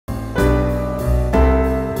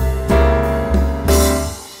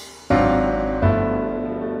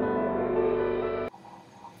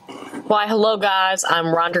Why, hello guys,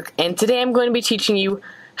 I'm Roderick, and today I'm going to be teaching you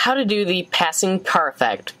how to do the passing car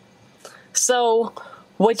effect. So,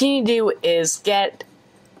 what you need to do is get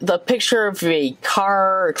the picture of a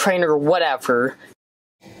car, or train, or whatever,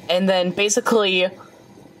 and then basically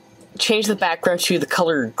change the background to the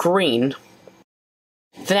color green.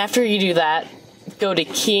 Then after you do that, go to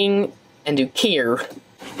keying and do keyer,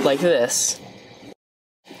 like this.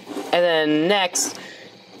 And then next,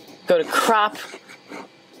 go to crop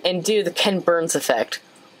and do the Ken Burns effect.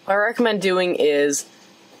 What I recommend doing is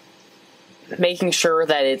making sure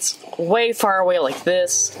that it's way far away like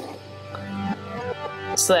this,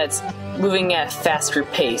 so that it's moving at a faster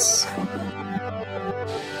pace.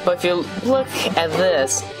 But if you look at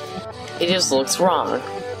this, it just looks wrong.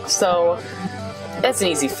 So that's an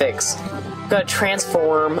easy fix. Go to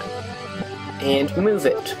transform and move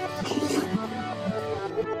it.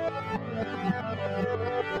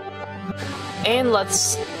 And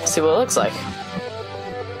let's see what it looks like.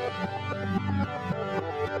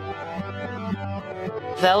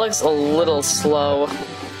 That looks a little slow.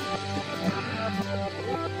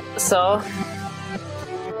 So,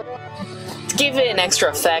 to give it an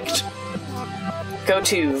extra effect, go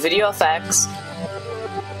to Video Effects,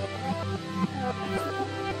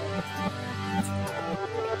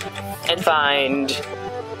 and find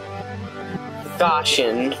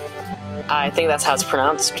Gaussian. I think that's how it's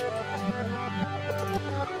pronounced.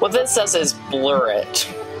 What this does is blur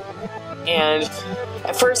it. And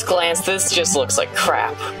at first glance, this just looks like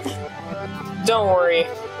crap. Don't worry,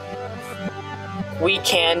 we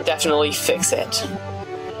can definitely fix it.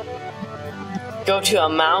 Go to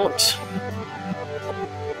Amount,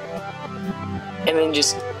 and then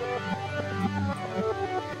just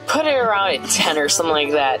put it around at 10 or something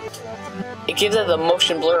like that. It gives it the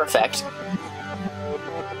motion blur effect.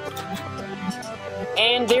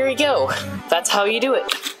 And there you go. That's how you do it.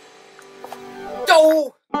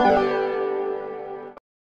 Go!